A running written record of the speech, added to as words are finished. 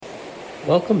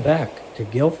Welcome back to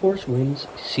Gale Force Wins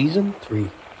Season 3.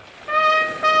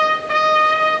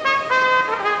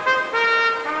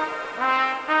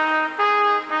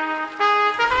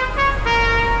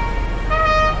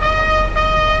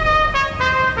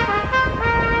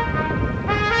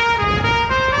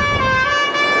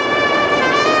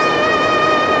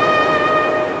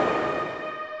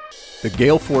 The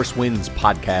Gale Force Winds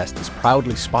podcast is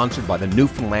proudly sponsored by the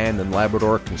Newfoundland and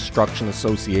Labrador Construction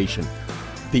Association.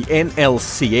 The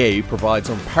NLCA provides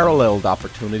unparalleled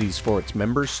opportunities for its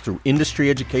members through industry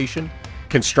education,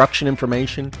 construction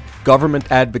information, government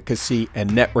advocacy, and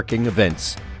networking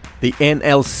events. The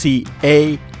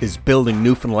NLCA is building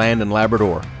Newfoundland and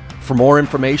Labrador. For more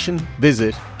information,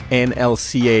 visit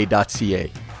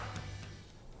nlca.ca.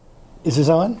 Is this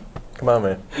on? Come on,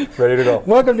 man. Ready to go.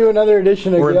 Welcome to another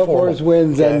edition of Gale Force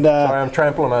Wins. Yeah. And sorry, I'm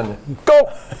trampling on you. Go!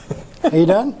 Are you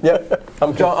done? Yep.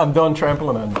 I'm done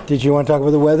trampling on you. Did you want to talk about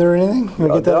the weather or anything?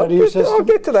 Get that out of your system? I'll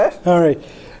get to that. All right.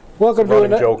 Welcome to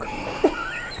another joke.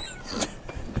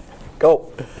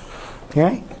 Go.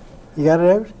 Okay. You got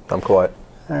it out? I'm quiet.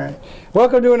 All right.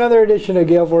 Welcome to another edition of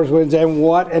Gale Force Winds, and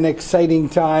what an exciting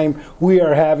time we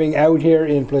are having out here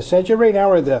in Placentia. Right now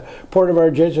we're at the Port of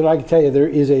Argent, and I can tell you there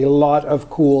is a lot of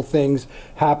cool things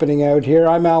happening out here.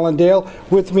 I'm Alan Dale.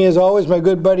 With me, as always, my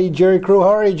good buddy Jerry Crew.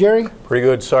 How are you, Jerry? Pretty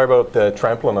good. Sorry about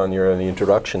trampling on you in the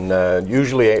introduction.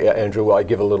 Usually, Andrew, I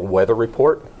give a little weather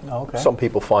report. Okay. Some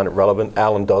people find it relevant.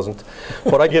 Alan doesn't.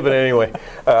 But I give it anyway.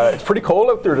 It's pretty cold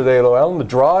out there today, though, Alan. The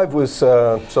drive was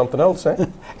something else, eh?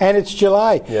 And it's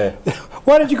July. Yeah.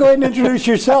 Why don't you go ahead and introduce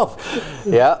yourself?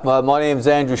 Yeah, my name is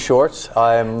Andrew Shorts.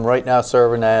 I'm right now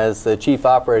serving as the Chief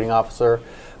Operating Officer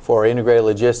for Integrated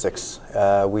Logistics.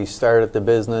 We started the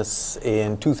business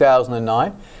in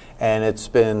 2009, and it's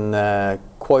been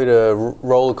quite a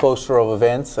roller coaster of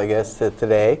events, I guess, to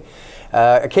today.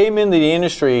 I came into the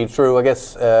industry through, I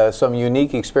guess, some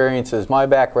unique experiences. My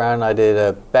background, I did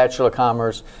a Bachelor of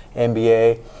Commerce,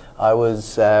 MBA. I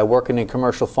was working in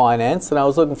commercial finance, and I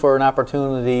was looking for an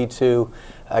opportunity to,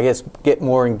 I guess, get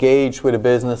more engaged with a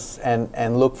business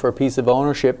and look for a piece of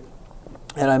ownership.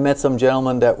 And I met some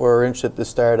gentlemen that were interested to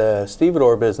start a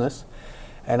stevedore business,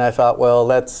 and I thought, well,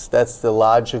 that's the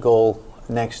logical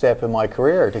next step in my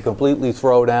career, to completely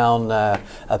throw down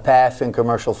a path in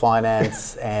commercial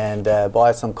finance and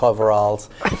buy some coveralls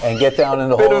and get down in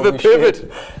the whole bit of a pivot.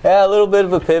 Yeah, a little bit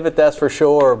of a pivot, that's for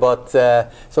sure, but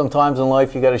sometimes in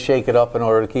life you got to shake it up in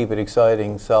order to keep it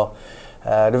exciting. So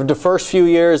the first few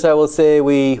years, I will say,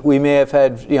 we may have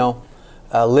had,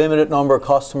 a limited number of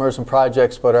customers and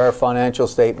projects, but our financial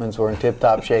statements were in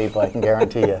tip-top shape, I can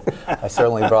guarantee you. I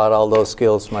certainly brought all those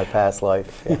skills from my past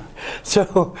life. Yeah.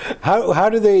 So how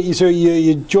do they, so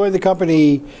you joined the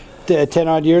company 10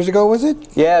 odd years ago, was it?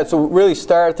 Yeah, so really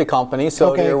started the company.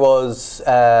 So okay. There was,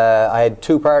 I had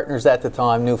two partners at the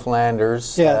time,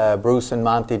 Newfoundlanders, yeah. Bruce and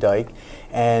Monty Dyke,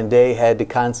 and they had the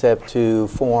concept to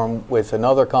form with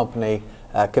another company,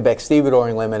 Quebec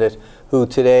Stevedoring Limited, who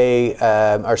today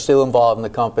are still involved in the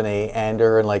company, and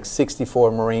they're in like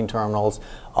 64 marine terminals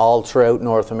all throughout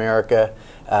North America.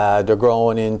 They're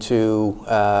growing into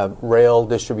rail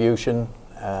distribution,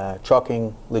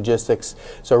 trucking, logistics.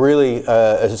 So really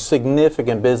a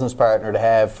significant business partner to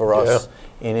have for us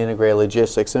in integrated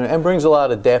logistics, and brings a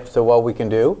lot of depth to what we can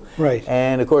do. Right.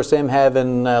 And of course, them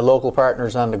having local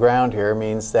partners on the ground here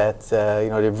means that they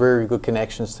have very good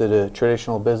connections to the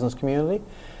traditional business community,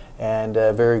 and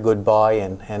very good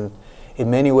buy-in. And in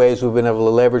many ways, we've been able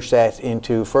to leverage that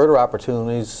into further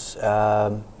opportunities.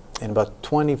 In about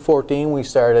 2014, we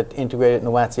started Integrated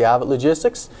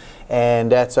Logistics,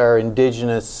 and that's our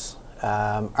indigenous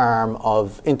arm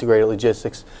of Integrated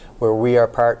Logistics, where we are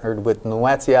partnered with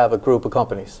Nuwatsiavut group of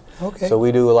companies. Okay. So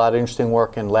we do a lot of interesting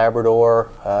work in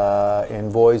Labrador,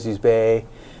 in Voisey's Bay.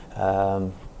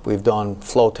 We've done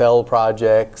flotel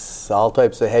projects, all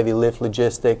types of heavy lift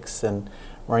logistics and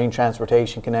marine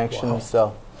transportation connections. Wow.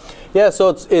 So, yeah, so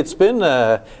it's been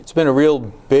a real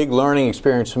big learning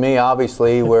experience for me.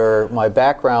 Obviously, where my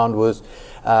background was,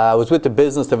 I was with the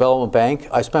Business Development Bank.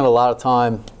 I spent a lot of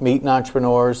time meeting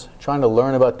entrepreneurs, trying to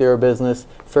learn about their business,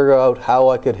 figure out how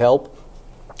I could help.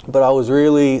 But I was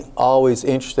really always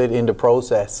interested in the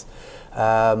process.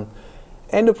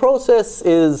 And the process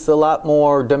is a lot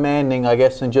more demanding, I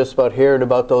guess, than just about hearing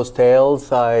about those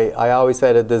tales. I always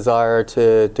had a desire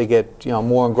to get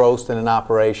more engrossed in an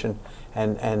operation,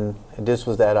 and this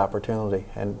was that opportunity.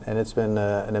 And it's been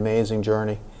an amazing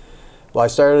journey. Well, I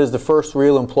started as the first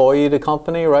real employee of the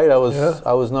company, right? I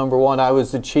was number one. I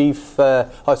was the chief.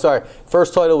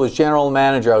 First title was general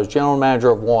manager. I was general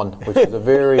manager of one, which is a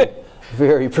very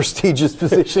very prestigious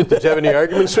position. Did you have any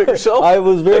arguments with yourself? I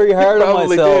was very hard on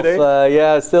Probably myself. did, eh?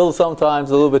 Yeah, still sometimes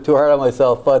a little bit too hard on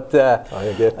myself. But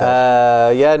I get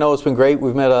that. yeah, no, it's been great.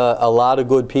 We've met a lot of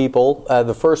good people.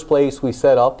 The first place we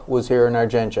set up was here in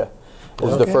Argentia. It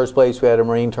was the first place we had a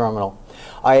marine terminal.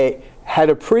 I had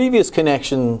a previous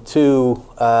connection to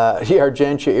the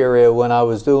Argentia area when I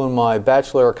was doing my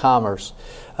Bachelor of Commerce.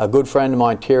 A good friend of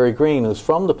mine, Terry Green, who's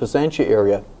from the Placentia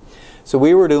area. So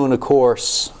we were doing a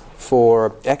course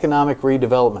for economic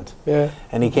redevelopment. Yeah.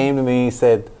 And he came to me and he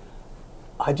said,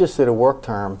 I just did a work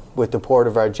term with the Port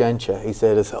of Argentia. He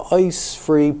said, it's an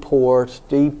ice-free port,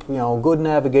 deep, good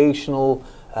navigational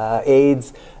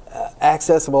aids,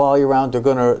 accessible all year round. They're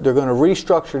gonna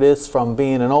restructure this from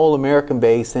being an old American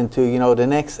base into, the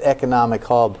next economic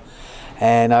hub.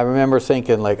 And I remember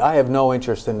thinking, I have no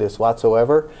interest in this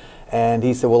whatsoever. And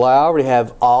he said, well, I already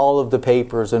have all of the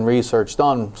papers and research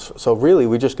done, so really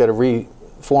we just got to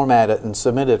reformat it and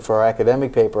submit it for our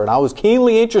academic paper. And I was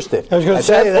keenly interested. I was going to at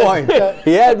say that point.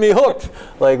 He had me hooked.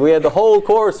 We had the whole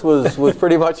course was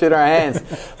pretty much in our hands.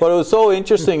 But it was so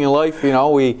interesting in life,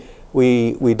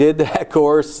 we did that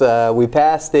course. We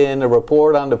passed in a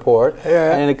report on the port,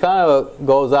 and it kind of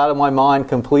goes out of my mind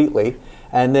completely.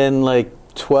 And then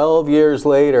 12 years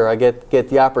later, I get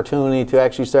the opportunity to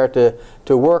actually start to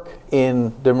work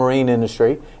in the marine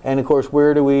industry. And of course,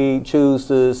 where do we choose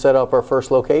to set up our first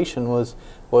location was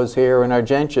here in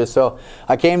Argentia. So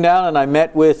I came down and I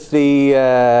met with the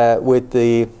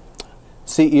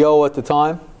CEO at the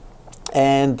time,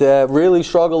 and really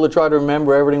struggled to try to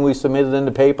remember everything we submitted in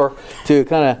the paper to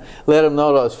kind of let him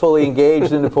know that I was fully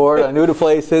engaged in the port. I knew the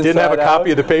place inside. Didn't have a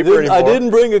copy of the paper anymore. I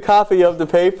didn't bring a copy of the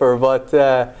paper,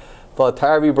 but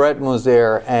Harvey Breton was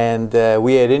there, and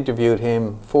we had interviewed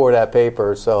him for that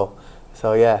paper. So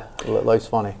yeah, life's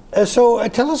funny. So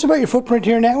tell us about your footprint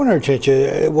here now in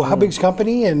Argentia. How big's the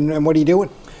company, and what are you doing?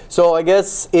 So I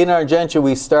guess in Argentia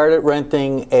we started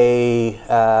renting a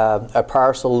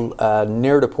parcel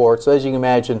near the port. So as you can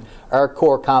imagine, our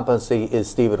core competency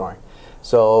is stevedoring.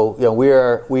 So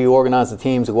we organize the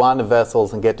teams to go on the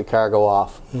vessels and get the cargo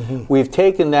off. Mm-hmm. We've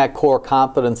taken that core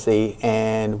competency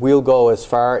and we'll go as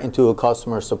far into a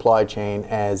customer's supply chain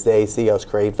as they see us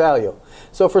create value.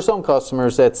 So for some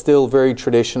customers that's still very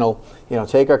traditional.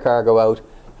 Take our cargo out,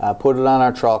 put it on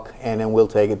our truck, and then we'll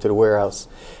take it to the warehouse.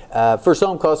 For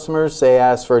some customers, they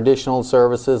ask for additional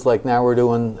services. Like now we're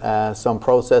doing some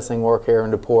processing work here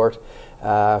in the port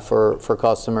for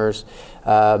customers.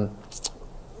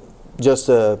 Just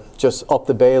up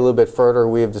the bay a little bit further,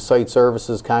 we have the site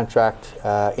services contract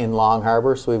in Long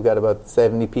Harbour, so we've got about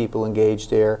 70 people engaged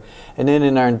there. And then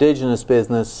in our indigenous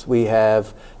business, we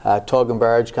have tug and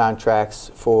barge contracts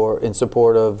in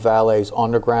support of Vale's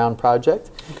underground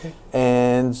project. Okay.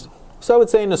 And so I would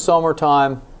say in the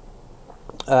summertime,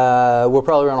 we're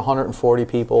probably around 140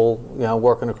 people,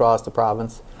 working across the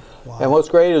province. Wow. And what's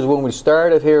great is when we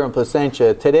started here in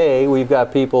Placentia, today we've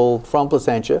got people from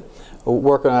Placentia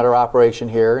working at our operation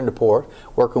here in the port,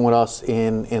 working with us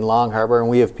in Long Harbour, and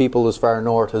we have people as far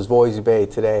north as Voisey Bay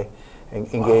today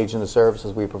engaged in the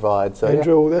services we provide. So,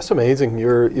 Andrew, that's amazing.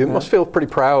 You must feel pretty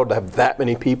proud to have that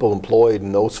many people employed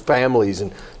and those families,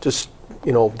 and just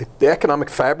the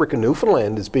economic fabric of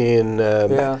Newfoundland is being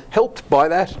helped by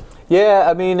that. Yeah,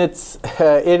 I mean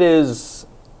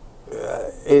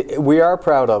we are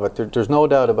proud of it. There's no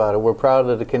doubt about it. We're proud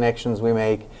of the connections we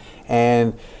make,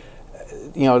 and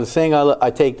the thing I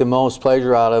take the most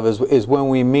pleasure out of is when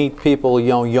we meet people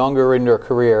younger in their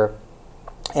career,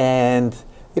 and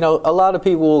a lot of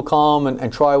people will come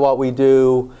and try what we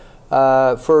do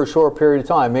for a short period of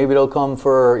time. Maybe they'll come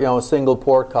for a single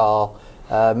port call.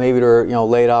 Maybe they're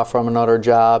laid off from another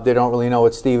job. They don't really know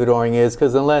what stevedoring is,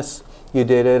 because unless you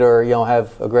did it or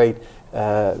have a great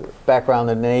background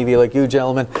in the Navy like you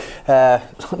gentlemen, not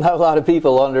a lot of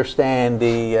people understand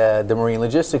the marine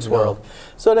logistics world.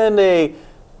 So then they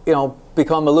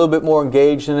become a little bit more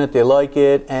engaged in it. They like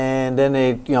it, and then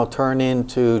they turn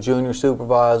into junior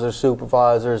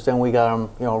supervisors. Then we got them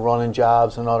running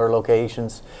jobs in other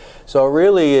locations. So it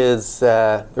really is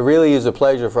a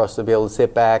pleasure for us to be able to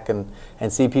sit back and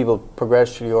see people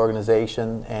progress through the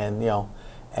organization and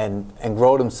and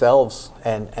grow themselves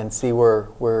and see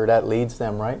where that leads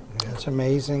them, right? That's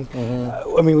amazing.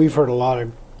 Mm-hmm. I mean, we've heard a lot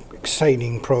of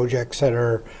exciting projects that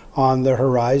are on the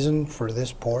horizon for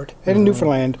this port and in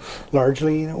Newfoundland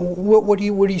largely. Where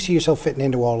do you see yourself fitting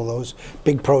into all of those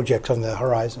big projects on the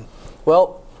horizon?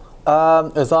 Well,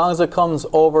 as long as it comes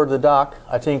over the dock,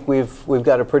 I think we've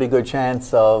got a pretty good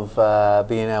chance of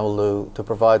being able to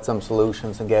provide some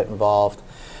solutions and get involved.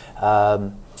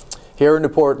 Here in the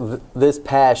port this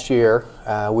past year,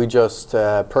 we just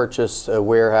purchased a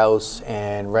warehouse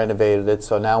and renovated it.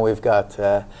 So now we've got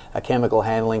a chemical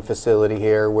handling facility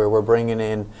here where we're bringing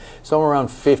in somewhere around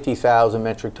 50,000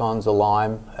 metric tons of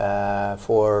lime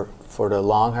for the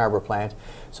Long Harbour plant.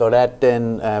 So that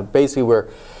then basically we're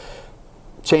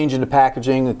changing the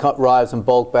packaging, the cut rise and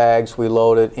bulk bags, we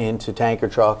load it into tanker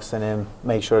trucks and then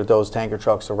make sure that those tanker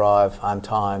trucks arrive on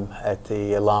time at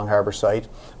the Long Harbour site.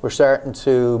 We're starting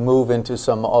to move into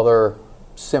some other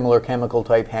similar chemical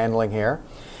type handling here,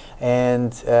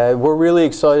 and we're really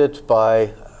excited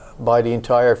by the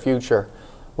entire future.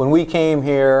 When we came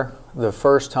here the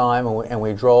first time and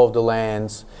we drove the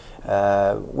lands,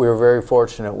 we were very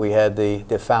fortunate. We had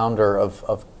the founder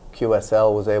of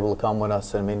QSL was able to come with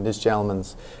us. I mean, this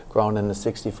gentleman's grown in the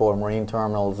 64 marine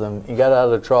terminals, and he got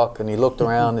out of the truck and he looked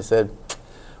around and he said,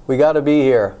 "We got to be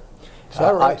here." Is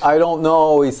that right? I don't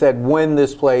know, he said, when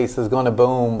this place is going to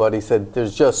boom, but he said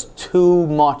there's just too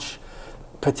much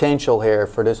potential here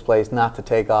for this place not to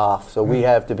take off, so we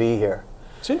have to be here.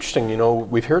 It's interesting, you know,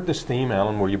 we've heard this theme,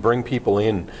 Alan, where you bring people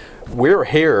in. We're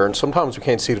here, and sometimes we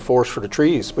can't see the forest for the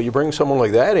trees, but you bring someone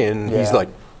like that in, he's like,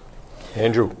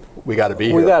 "Andrew, we got to be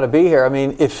here." We got to be here. I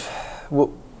mean,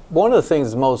 one of the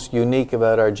things most unique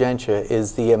about Argentia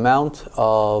is the amount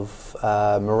of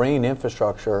marine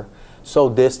infrastructure so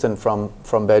distant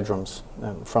from bedrooms,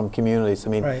 from communities. I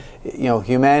mean, you know,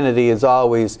 humanity has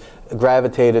always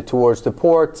gravitated towards the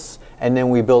ports, and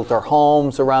then we built our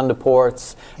homes around the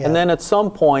ports, and then at some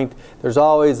point there's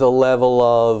always a level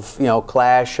of, you know,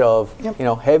 clash of, you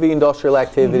know, heavy industrial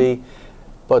activity.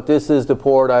 But this is the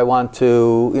port I want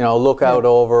to, you know, look out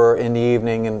over in the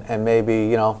evening and maybe,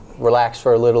 you know, relax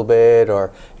for a little bit,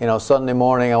 or, you know, Sunday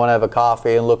morning I want to have a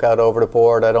coffee and look out over the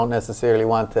port. I don't necessarily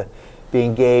want to be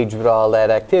engaged with all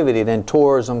that activity. Then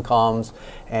tourism comes,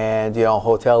 and, you know,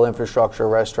 hotel infrastructure,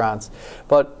 restaurants.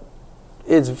 But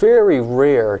it's very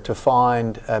rare to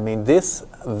find, I mean, this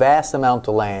vast amount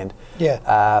of land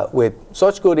with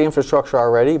such good infrastructure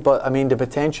already, but I mean the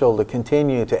potential to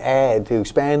continue to add, to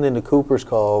expand into Cooper's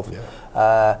Cove,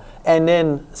 and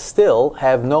then still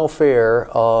have no fear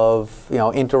of, you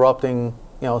know, interrupting,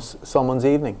 you know, someone's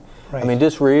evening. I mean,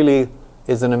 this really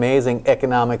is an amazing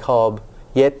economic hub,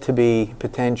 yet to be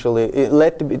potentially,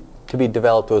 to be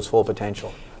developed to its full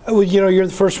potential. Well, you know, you're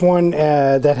the first one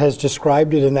that has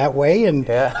described it in that way, and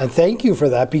thank you for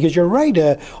that, because you're right.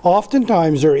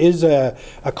 Oftentimes there is a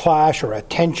clash or a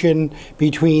tension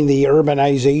between the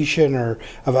urbanization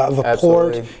of a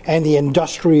port and the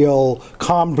industrial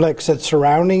complex that's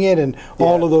surrounding it, and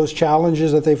all of those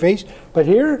challenges that they face. But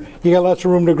here, you got lots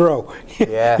of room to grow.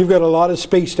 You've got a lot of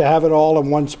space to have it all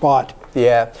in one spot.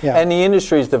 And the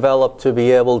industry's developed to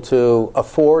be able to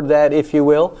afford that, if you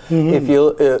will. If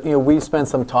you, you know, we spent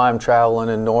some time traveling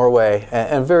in Norway,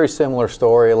 and very similar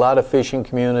story. A lot of fishing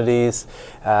communities,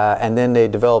 and then they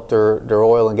developed their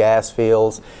oil and gas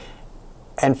fields.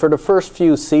 And for the first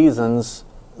few seasons,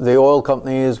 the oil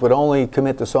companies would only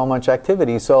commit to so much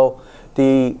activity. So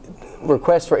the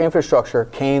request for infrastructure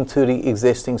came to the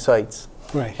existing sites.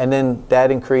 And then that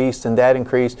increased and that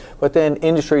increased. But then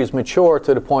industry is mature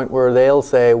to the point where they'll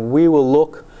say, we will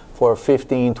look for a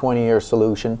 15, 20-year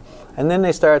solution. And then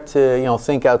they start to, you know,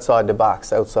 think outside the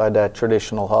box, outside that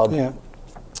traditional hub.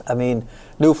 I mean,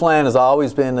 Newfoundland has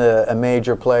always been a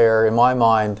major player, in my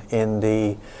mind, in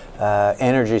the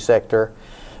energy sector.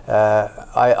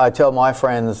 I tell my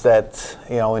friends that,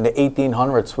 you know, in the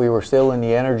 1800s we were still in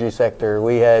the energy sector.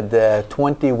 We had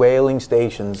 20 whaling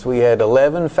stations. We had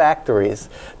 11 factories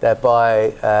that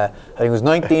by, I think it was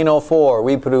 1904,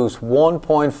 we produced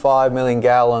 1.5 million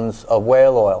gallons of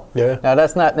whale oil. Now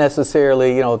that's not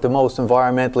necessarily, you know, the most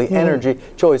environmentally energy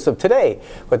choice of today,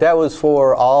 but that was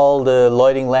for all the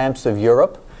lighting lamps of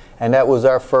Europe, and that was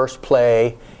our first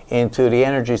play into the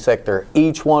energy sector.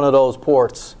 Each one of those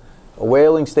ports, a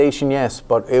whaling station, yes,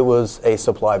 but it was a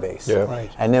supply base.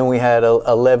 And then we had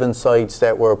 11 sites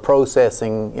that were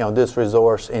processing, you know, this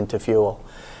resource into fuel.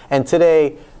 And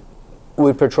today,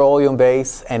 with petroleum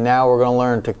base, and now we're going to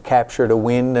learn to capture the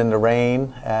wind and the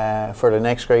rain for the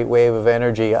next great wave of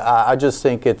energy. I just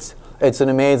think it's an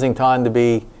amazing time to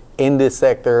be in this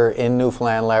sector in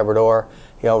Newfoundland, Labrador.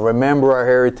 You know, remember our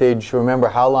heritage, remember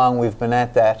how long we've been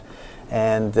at that,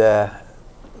 and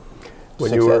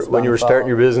when you were starting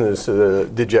your business,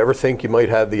 did you ever think you might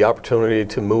have the opportunity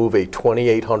to move a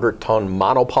 2,800-ton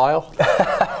monopile?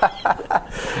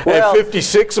 And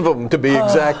 56 of them, to be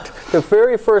exact. The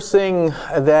very first thing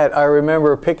that I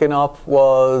remember picking up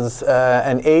was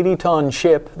an 80-ton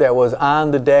ship that was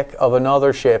on the deck of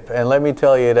another ship. And let me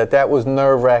tell you that was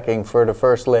nerve-wracking for the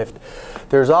first lift.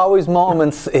 There's always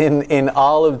moments in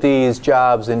all of these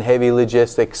jobs in heavy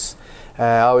logistics.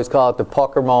 I always call it the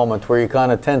pucker moment, where you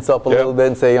kind of tense up a little bit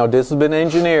and say, this has been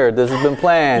engineered, this has been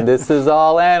planned, this is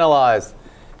all analyzed,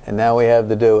 and now we have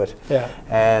to do it. Yeah.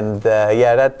 And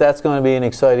that's going to be an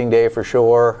exciting day for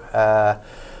sure.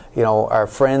 Our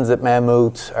friends at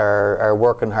Mammut are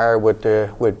working hard with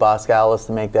Boscalis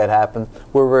to make that happen.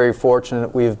 We're very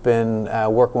fortunate. We've been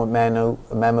working with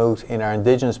Mammut in our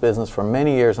indigenous business for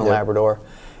many years in Labrador.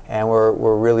 And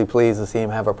we're really pleased to see him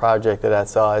have a project of that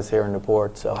size here in the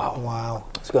port. So wow.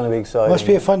 It's going to be exciting. Must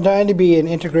be a fun time to be in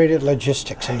integrated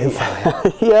logistics in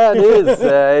Newfoundland. Yeah, it is.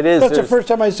 It is. That's the first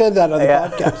time I said that on the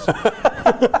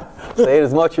podcast. Say it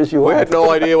as much as you want. We had no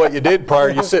idea what you did prior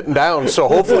to you sitting down, so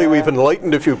hopefully we've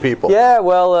enlightened a few people. Yeah,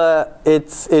 well,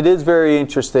 it is very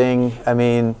interesting. I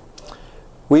mean,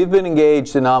 we've been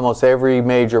engaged in almost every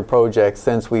major project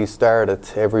since we started,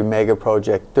 every mega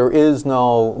project. There is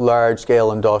no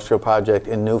large-scale industrial project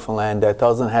in Newfoundland that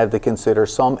doesn't have to consider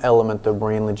some element of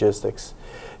marine logistics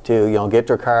to get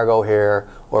their cargo here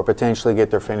or potentially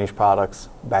get their finished products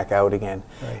back out again.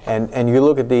 Right. And you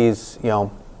look at these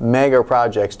mega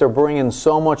projects, they're bringing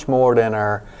so much more than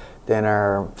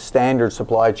our standard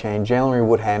supply chain generally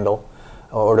would handle.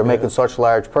 Or they're making such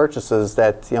large purchases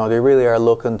that they really are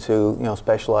looking to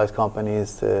specialized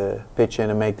companies to pitch in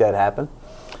and make that happen.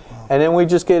 Wow. And then we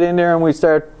just get in there and we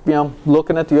start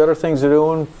looking at the other things they're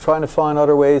doing, trying to find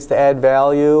other ways to add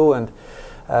value. And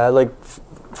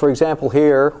for example,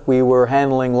 here we were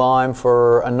handling lime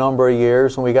for a number of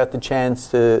years, and we got the chance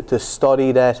to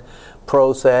study that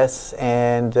process,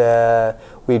 and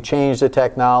we changed the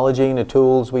technology and the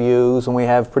tools we use, and we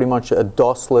have pretty much a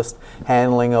dustless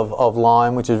handling of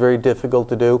lime, which is very difficult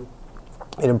to do.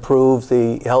 It improves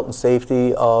the health and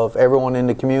safety of everyone in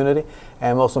the community,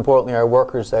 and most importantly, our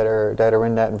workers that are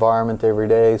in that environment every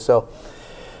day. So,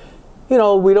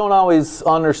 we don't always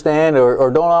understand or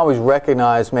don't always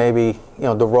recognize maybe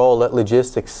the role that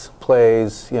logistics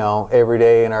plays every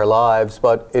day in our lives,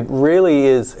 but it really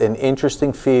is an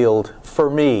interesting field for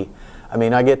me. I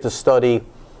mean, I get to study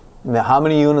how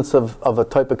many units of a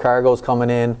type of cargo is coming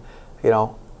in,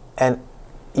 and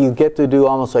you get to do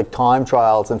almost like time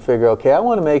trials and figure, okay, I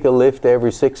want to make a lift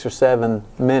every 6 or 7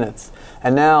 minutes.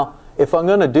 And now, if I'm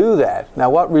going to do that, now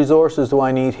what resources do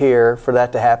I need here for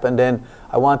that to happen? Then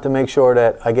I want to make sure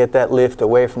that I get that lift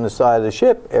away from the side of the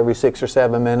ship every 6 or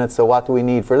 7 minutes. So what do we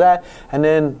need for that? And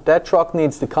then that truck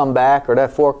needs to come back, or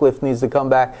that forklift needs to come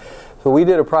back. So we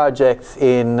did a project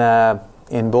in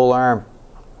Bull Arm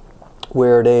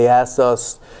where they asked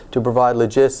us to provide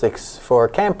logistics for a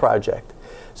camp project.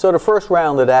 So the first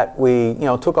round of that, we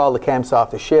took all the camps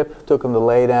off the ship, took them to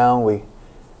lay down, we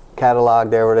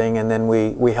cataloged everything, and then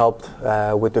we helped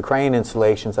with the crane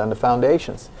installations on the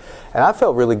foundations. And I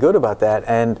felt really good about that.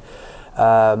 And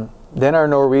then our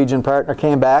Norwegian partner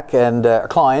came back, and a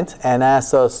client, and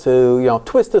asked us to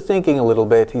twist the thinking a little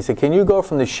bit. He said, can you go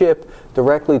from the ship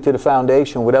directly to the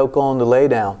foundation without going to lay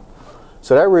down?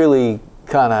 So that really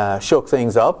kind of shook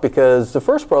things up, because the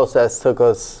first process took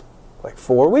us like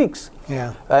 4 weeks.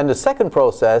 Yeah. And the second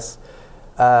process,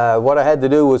 what I had to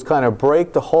do was kind of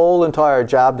break the whole entire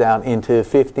job down into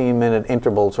 15-minute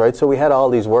intervals, right? So we had all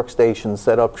these workstations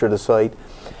set up through the site,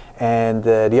 and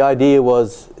the idea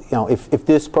was, if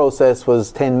this process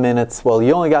was 10 minutes, well,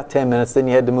 you only got 10 minutes, then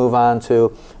you had to move on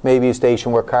to maybe a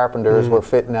station where carpenters were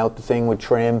fitting out the thing with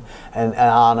trim, and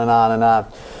on and on and on.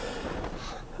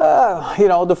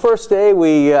 The first day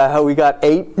we got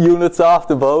 8 units off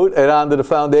the boat and onto the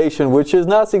foundation, which is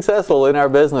not successful in our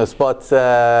business, but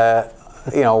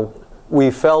we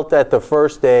felt that the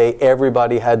first day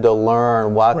everybody had to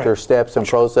learn what their steps and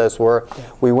process were.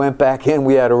 Yeah. We went back in,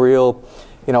 we had a real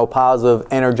positive,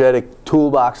 energetic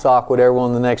toolbox talk with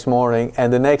everyone the next morning,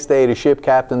 and the next day the ship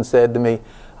captain said to me,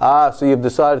 so you've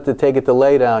decided to take it to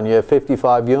lay down, you have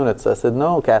 55 units. I said,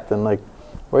 no, Captain,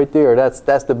 right there,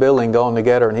 that's the building going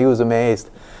together, and he was amazed.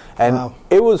 And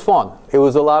It was fun. It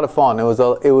was a lot of fun. It was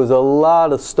a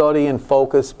lot of study and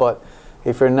focus, but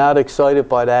if you're not excited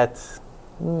by that,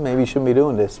 maybe you shouldn't be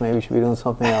doing this. Maybe you should be doing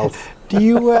something else. Do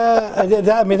you?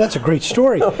 I mean, that's a great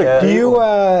story. Do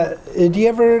you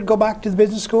ever go back to the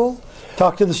business school,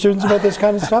 talk to the students about this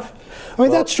kind of stuff? I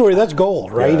mean, that story, that's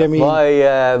gold, right? Yeah.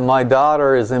 I mean, my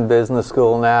daughter is in business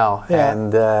school now,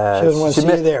 and she doesn't want to see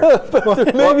you there.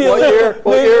 Maybe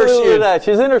what year is she in?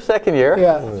 She's in her second year.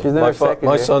 Yeah, she's in her second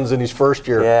year. My son's in his first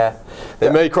year. Yeah, they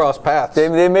may cross paths.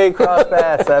 They may cross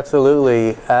paths.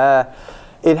 Absolutely.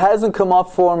 It hasn't come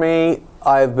up for me.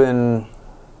 I've been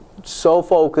so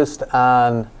focused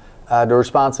on the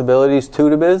responsibilities to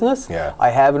the business. Yeah. I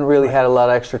haven't really had a lot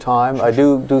of extra time. I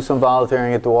do some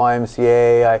volunteering at the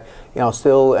YMCA. I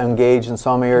still engage in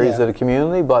some areas of the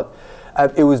community, but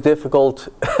it was difficult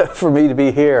for me to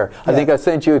be here. I think I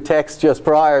sent you a text just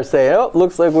prior saying, "Oh,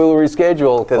 looks like we'll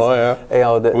reschedule."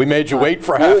 We made you wait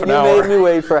for half an hour. You made me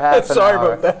wait for half an hour. Sorry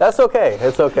about that. That's okay.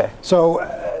 It's okay. So,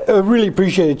 I really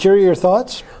appreciate it. Jerry, your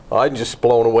thoughts? I'm just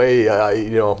blown away.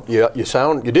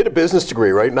 You did a business degree,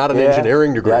 right? Not an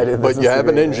engineering degree, but you have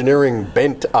an engineering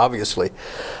bent, obviously.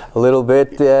 A little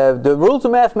bit. The rules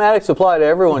of mathematics apply to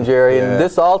everyone, Jerry, and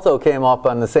this also came up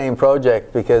on the same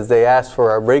project because they asked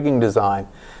for a rigging design.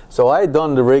 So I had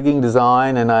done the rigging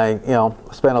design, and I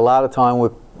spent a lot of time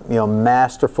with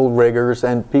masterful riggers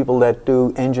and people that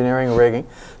do engineering rigging.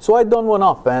 So I'd done one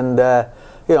up, and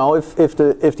if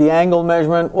the angle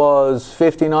measurement was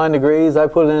 59 degrees, I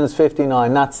put it in as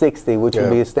 59, not 60, which would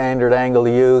be a standard angle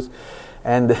to use.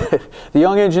 And the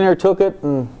young engineer took it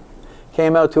and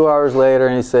came out 2 hours later,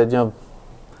 and he said,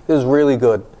 "This is really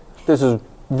good. This is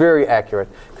very accurate.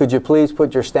 Could you please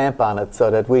put your stamp on it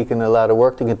so that we can allow the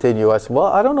work to continue?" I said, "Well,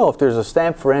 I don't know if there's a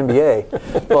stamp for MBA,"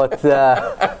 but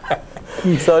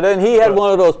so then he had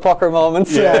one of those pucker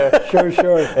moments. Yeah,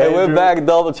 sure. And went back and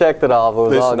double checked it all.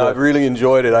 Listen, I really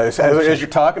enjoyed it. As you're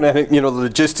talking, I think the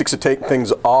logistics of taking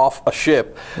things off a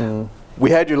ship. We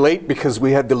had you late because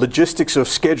we had the logistics of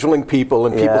scheduling people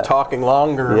and people talking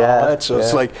longer and all that. So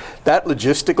it's like that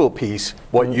logistical piece.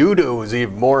 What you do is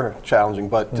even more challenging.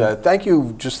 But thank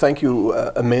you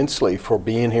immensely for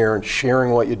being here and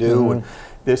sharing what you do. And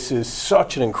this is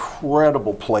such an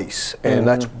incredible place, and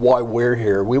that's why we're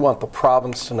here. We want the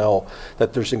province to know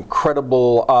that there's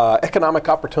incredible economic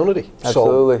opportunity.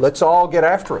 Absolutely. So let's all get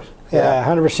after it. Yeah,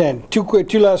 100%.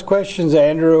 Two last questions,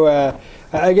 Andrew.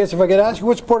 I guess if I could ask you,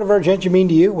 what's Port of Argentia mean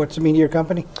to you? What's it mean to your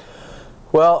company?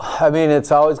 Well, I mean, it's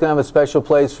always going to have a special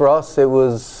place for us.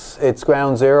 It's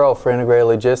ground zero for integrated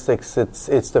logistics.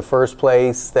 It's the first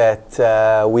place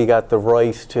that we got the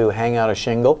right to hang out a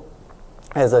shingle.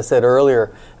 As I said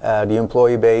earlier, the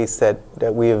employee base that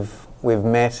we've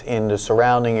met in the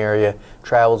surrounding area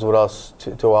travels with us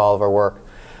to all of our work.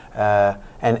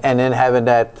 And then having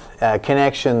that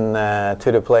connection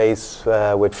to the place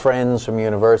with friends from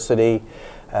university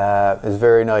is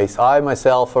very nice. I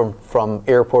myself am from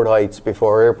Airport Heights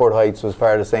before Airport Heights was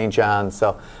part of St. John's,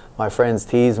 so my friends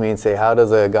tease me and say, "How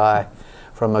does a guy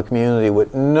from a community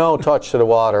with no touch to the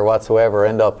water whatsoever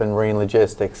end up in marine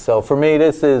logistics?" So for me,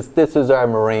 this is our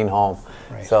marine home.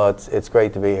 Right. So it's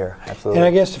great to be here. Absolutely. And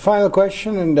I guess the final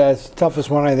question, and it's the toughest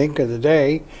one I think of the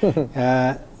day.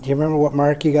 Do you remember what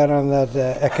mark you got on that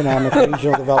economic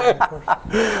regional development course?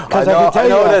 I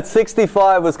know that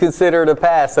 65 was considered a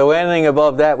pass, so anything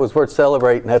above that was worth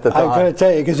celebrating at the time. I'm going to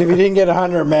tell you, because if you didn't get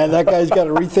 100, man, that guy's got to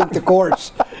rethink the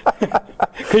course.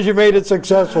 Because you made it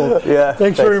successful. Yeah.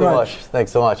 Thanks very much.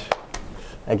 Thanks so much.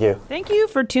 Thank you. Thank you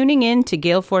for tuning in to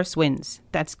Gale Force Wins.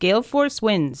 That's Gale Force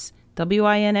Wins,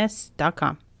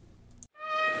 WINS.com.